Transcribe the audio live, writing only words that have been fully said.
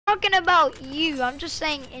talking about you. I'm just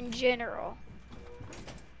saying in general.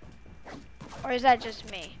 Or is that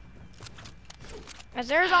just me? Cause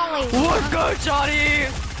there's only Let's go, Johnny!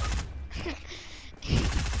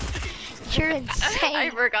 You're insane. I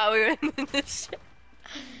forgot we were in this shit.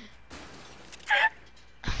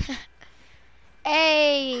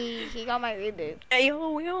 Hey, he got my reboot. Hey,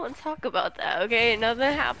 yo, we don't talk about that, okay?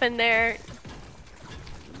 Nothing happened there.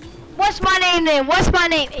 What's my name then? What's my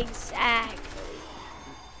name? Exactly.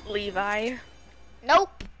 Levi.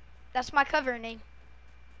 Nope. That's my cover name.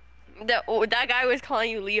 That guy was calling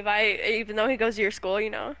you Levi, even though he goes to your school, you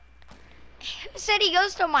know? Who said he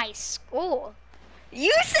goes to my school?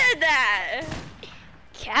 You said that!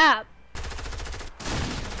 Cap.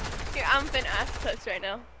 Here, I'm finna ask Clips right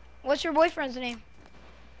now. What's your boyfriend's name?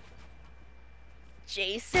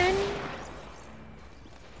 Jason? Is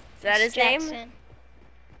that his name?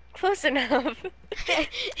 Close enough.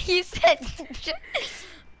 He said...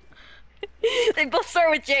 They both start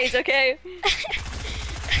with J's, okay?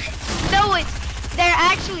 No, they're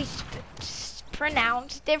actually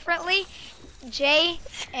pronounced differently. J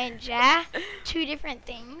and Ja, two different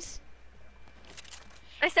things.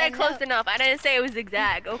 I said close enough. I didn't say it was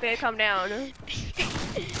exact. Okay, calm down.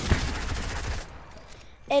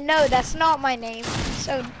 And no, that's not my name.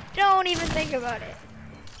 So don't even think about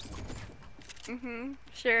it.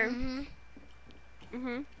 Sure.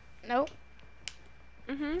 Nope.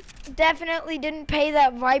 Definitely didn't pay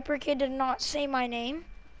that Viper kid to not say my name.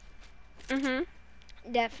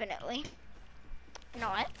 Definitely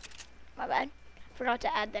not. My bad. Forgot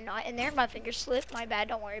to add the not in there. My finger slipped. My bad.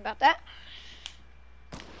 Don't worry about that.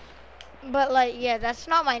 But like, yeah, that's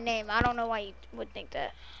not my name. I don't know why you would think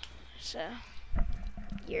that. So,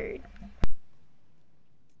 you're...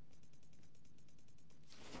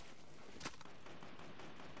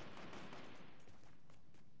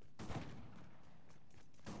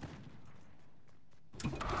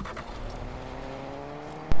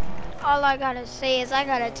 All I gotta say is I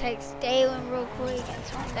gotta text Dalen real quick and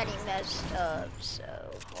tell him that he messed up, so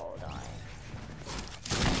hold on.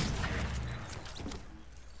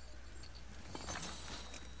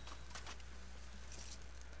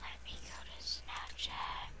 Let me go to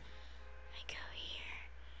Snapchat. Let me go here.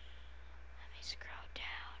 Let me scroll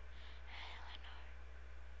down. Eleanor.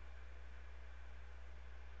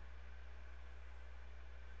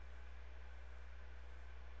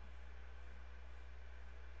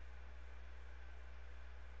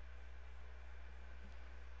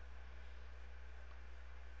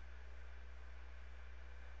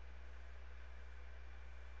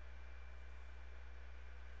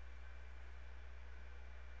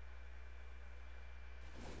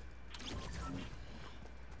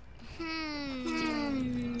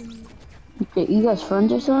 Okay, you guys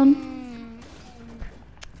friends or something?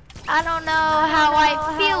 I don't know how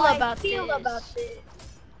I feel about this.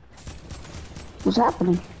 What's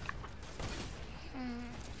happening?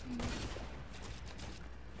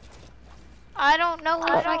 I don't know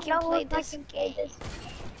if I can play this game.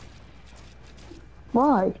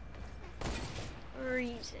 Why?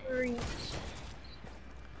 Reasons.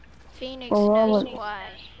 Phoenix Oh, knows why.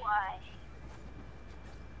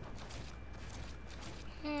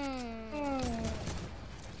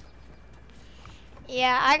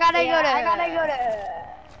 Yeah, I gotta go to.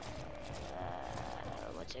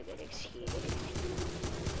 What's a good excuse?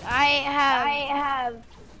 I have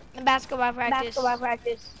a basketball practice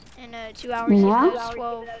in 2 hours. Yeah? It's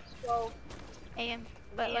 12 a.m.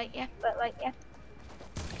 But like, yeah.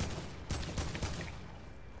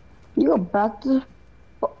 You got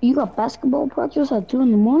basketball practice at 2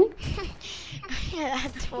 in the morning? Yeah,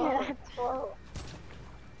 at 12.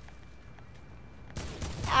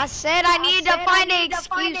 I said I need to find an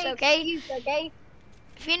excuse, okay?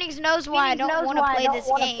 Phoenix knows why I don't want to play this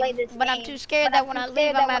game, but I'm too scared that when I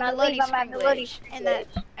leave, I'm at the loading screen glitch, and that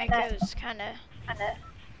goes kind of.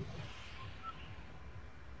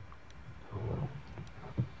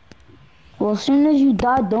 Well, as soon as you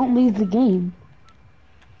die, don't leave the game.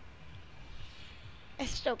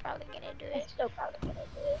 It's still probably gonna do it.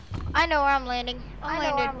 I know where I'm landing.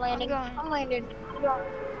 I'm landing. No,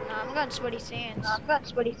 I'm going Sweaty Sands.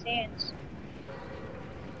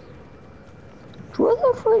 Where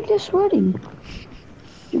the frick is Sweaty?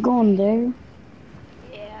 You're going there?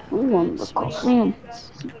 Yeah. I'm going to Coliseum.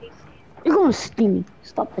 You're going to Steamy.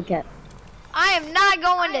 Stop the cat. I am not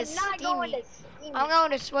going to Steamy. I'm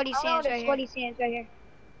going to Sweaty Sands right here.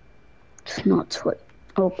 It's not Sweaty.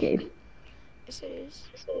 Okay. Yes, it is.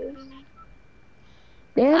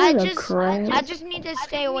 There's a crab. I just need to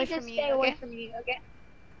stay away from you, okay?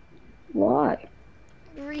 Why?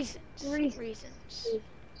 Reasons.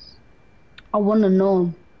 I want to know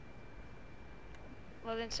him.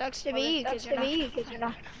 then sucks to be you, because you're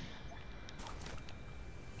not.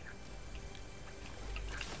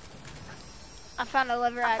 I found a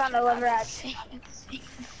lever action. I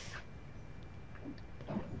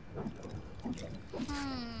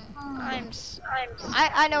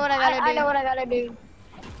know what I gotta do.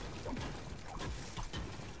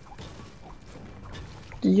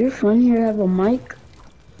 Does your friend here have a mic?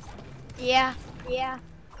 Yeah.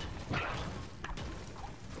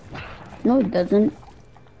 No, it doesn't.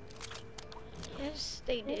 Yes,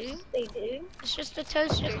 they do. It's just a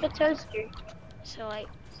toaster. So like.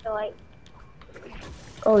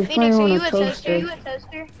 Oh, he's Phoenix, playing are on you a a toaster.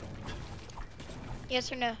 toaster?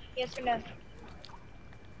 Yes or no?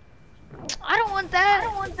 I don't want that.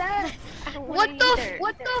 What the?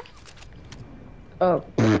 Oh.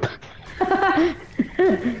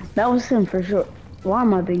 That was him for sure. Why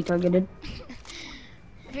am I being targeted?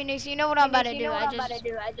 Phoenix, you know what I'm about to do. I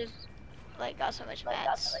just like got so much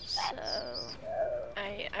mats. So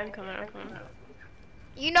I'm coming.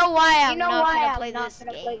 you know why I'm not gonna play this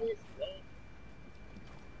game.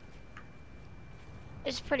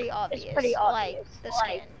 It's pretty obvious. Like the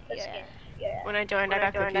skin. Yeah. When I joined, I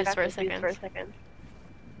got confused for a second.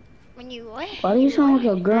 When you what? Why do you sound like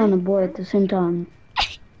a girl and a boy at the same time?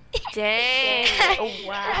 Dang. Oh,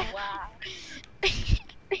 wow.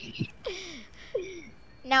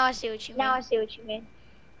 Now I see what you mean.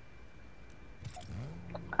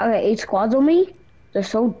 I got 8 squads on me. They're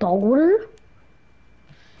so dog water.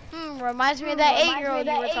 Reminds me of that 8-year-old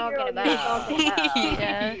you were talking about.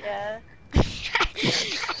 Yeah.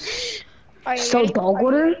 Are you So ready? dog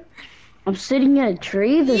water. I'm sitting in a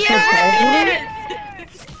tree. There's so dog water.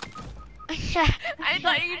 I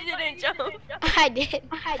thought you didn't jump. I did.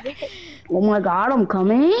 Oh my god, I'm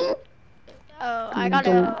coming. Oh, I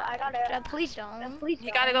gotta. Please don't.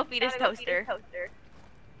 You gotta go feed his toaster.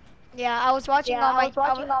 Yeah, I was watching on my.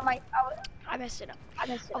 I messed it up.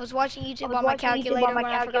 I was watching YouTube on my calculator when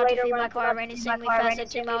I forgot to feed my car. I ran insanely fast at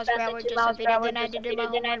 2 miles per hour just to feed it. Then I had to do my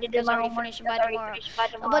homework because I already finished it by tomorrow.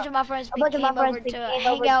 A bunch of my friends came over to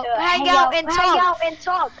hang out and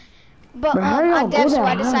talk. But I'm deaf, so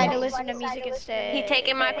I decided to listen to music instead. He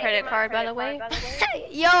taking my credit card, by the way.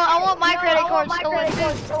 Yo, I want my credit card stolen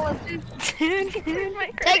too.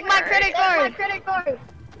 Take my credit card.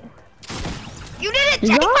 You didn't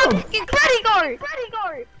take my fucking credit card.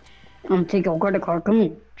 I'm gonna take your credit card.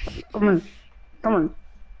 Come on. I'm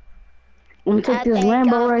gonna take this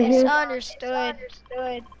Lambo right here. Understood.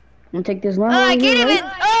 I'm gonna take this Lambo I right can't here. even.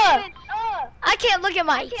 I can't look at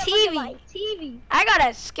my TV. I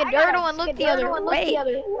gotta skedaddle and look the other way.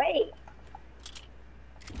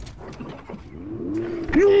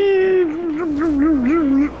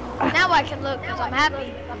 Now I can look because I'm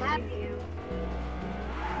happy.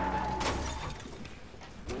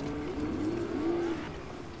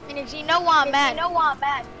 Phoenix, you know why I'm mad.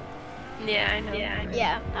 Yeah, I know.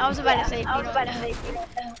 Yeah, I was about to say. I'm about to say.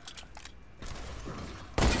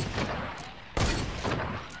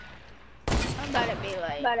 Be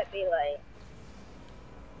like.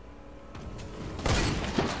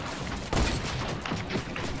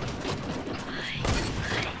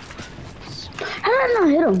 How did I not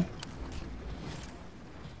hit him?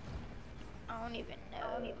 I don't even know.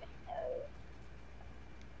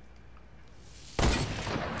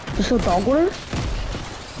 There's so dog water?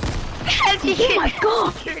 Oh my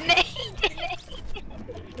god! Grenade.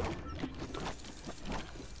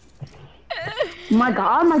 My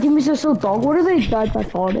god, my teammates are so dog water, they died by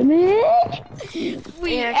fall damage.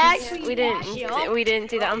 We didn't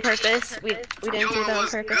do that on purpose. We didn't do that on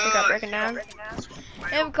purpose. We got broken down.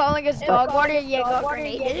 Him calling us dog water, yeah, got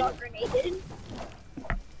grenaded.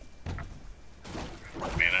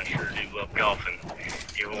 Man, I sure do love golfing.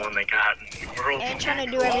 Even when they got in the world. And trying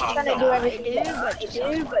to do everything that I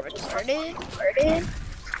do, but retarded.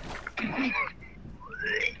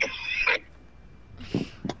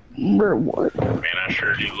 Bro, what? Man, I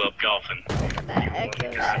sure do love golfing. That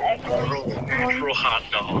echoes. Natural hot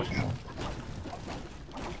dogs.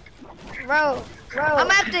 Bro, I'm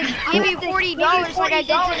gonna have to give you $40 like I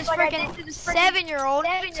did to this freaking 7-year-old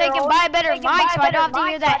so you can buy a better mic so I don't have to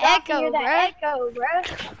hear that echo, bro.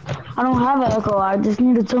 I don't have an echo, I just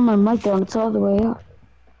need to turn my mic down, it's all the way up.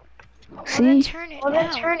 See? Well,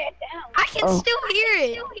 then turn it down. I can still hear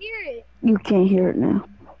it. You can't hear it now.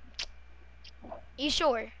 You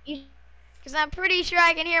sure? Because I'm pretty sure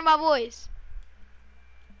I can hear my voice.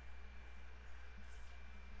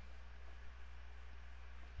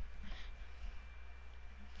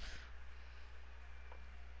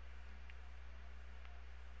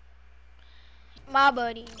 My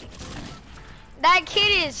buddy. That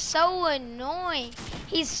kid is so annoying.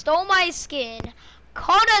 He stole my skin,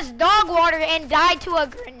 called us dog water and died to a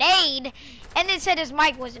grenade, and then said his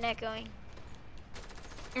mic wasn't echoing.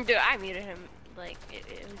 Dude, I muted him. Like, it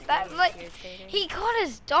was That, like, irritating. he called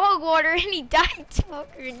us dog water and he died to a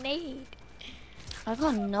grenade. I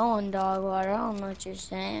got no one dog water. I don't know what you're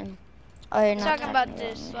saying. Oh, you're We're not talking about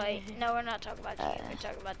this, me. like, no, we're not talking about you. We're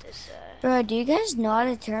talking about this, Bro, do you guys know how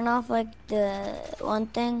to turn off like the one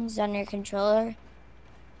things on your controller?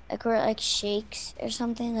 Like where it like shakes or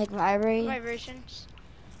something, like vibrate? vibrations.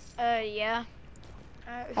 Yeah.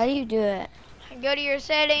 How do you do it? Go to your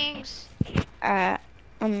settings. I'm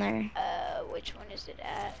there. Which one is it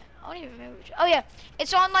at? I don't even remember which. Oh yeah,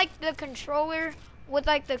 it's on like the controller with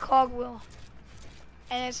like the cogwheel,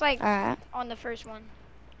 and it's like on the first one.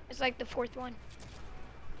 It's like the fourth one.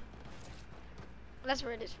 That's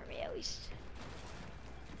where it is for me at least.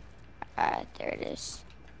 There it is.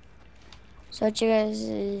 So what you guys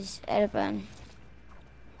is edit button?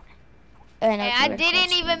 Hey, I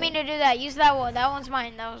didn't even mean to do that. Use that one. That one's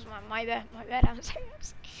mine. That was mine. My bad. My bad. I'm sorry.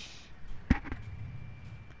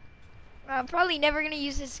 I'm probably never gonna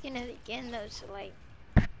use this skin again though. So like.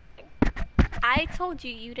 I told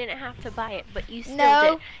you you didn't have to buy it, but you still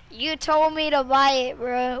No, did. you told me to buy it,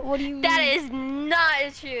 bro. What do you mean? That is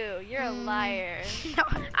not true. You're a liar. No,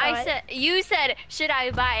 You said, should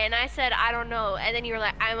I buy it? And I said, I don't know. And then you were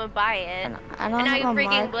like, I'm gonna buy it. I don't And now have you're a freaking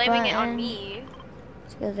mark blaming it on button. me.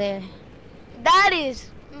 Let's go there. That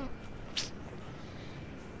is.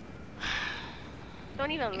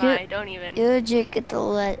 Don't even lie. Don't even. You legit get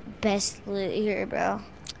the best loot here, bro.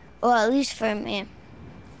 Well, at least for me.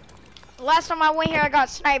 Last time I went here, I got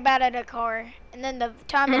sniped out of the car. And then the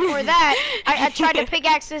time before that, I tried to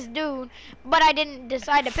pickaxe this dude, but I didn't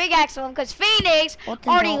decide to pickaxe him because Phoenix Well,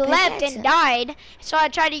 then already don't left pickaxe and him. died. So I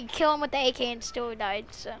tried to kill him with the AK and still died.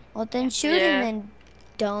 So. Well, then shoot him and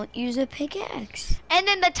don't use a pickaxe. And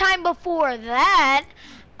then the time before that,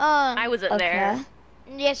 I wasn't there.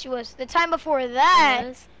 yes, you was. The time before I that,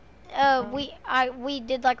 was. we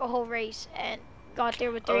did like a whole race and got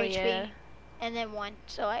there with 3 HP. Yeah. And then won,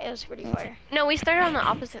 so it was pretty fire. No, we started on the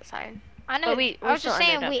opposite side. I know. But we I was just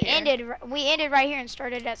still saying ended up we ended right here and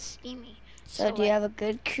started at Steamy. So do you have a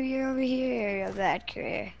good career over here or a bad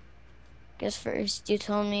career? Guess first you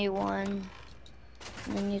told me you won,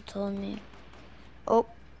 and then you told me. Oh.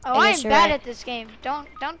 Oh, I guess am you're bad right. at this game. Don't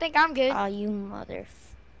think I'm good. Oh, you mother.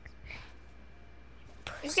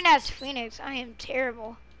 You can ask Phoenix. I am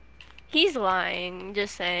terrible. He's lying.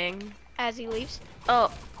 Just saying. As he leaves.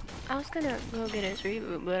 Oh, I was gonna go get his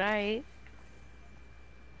reboot, but I.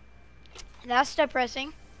 That's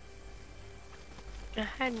depressing. I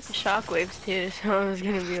had shockwaves too, so I was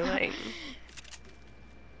gonna be like.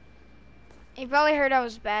 He probably heard I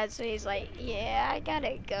was bad, so he's like, yeah, I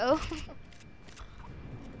gotta go.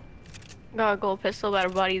 Got a gold pistol, better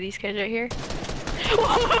body these kids right here.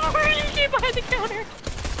 Where did you get behind the counter?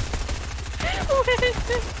 What is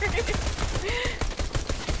this?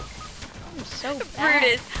 I'm so bad.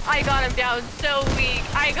 Brutus, I got him down so weak.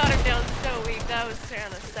 That was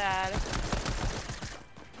kind of sad.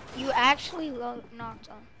 You actually knocked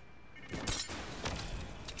him.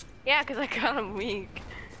 Yeah, because I got him weak.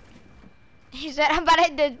 He said, I'm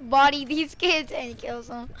about to body these kids, and he kills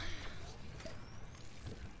them.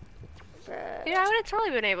 Bruh. Dude, I would have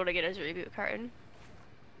totally been able to get his reboot card.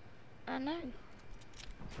 I know.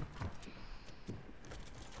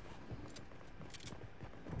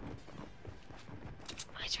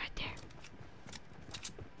 Oh, it's right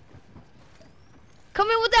there. Come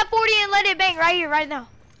in with that 40 and let it bang right here, right now.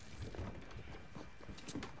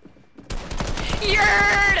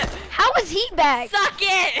 Yerd! How is he back? Suck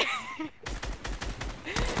it!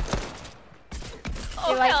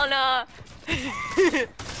 Oh, like- hell no.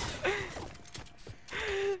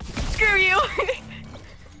 Screw you!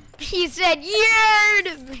 He said,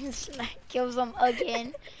 "Yerd!" Kills him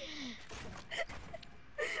again.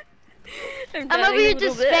 I'm over here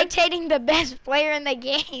just spectating the best player in the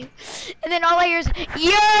game. And then all I hear is,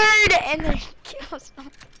 "Yerd!" And then he kills him.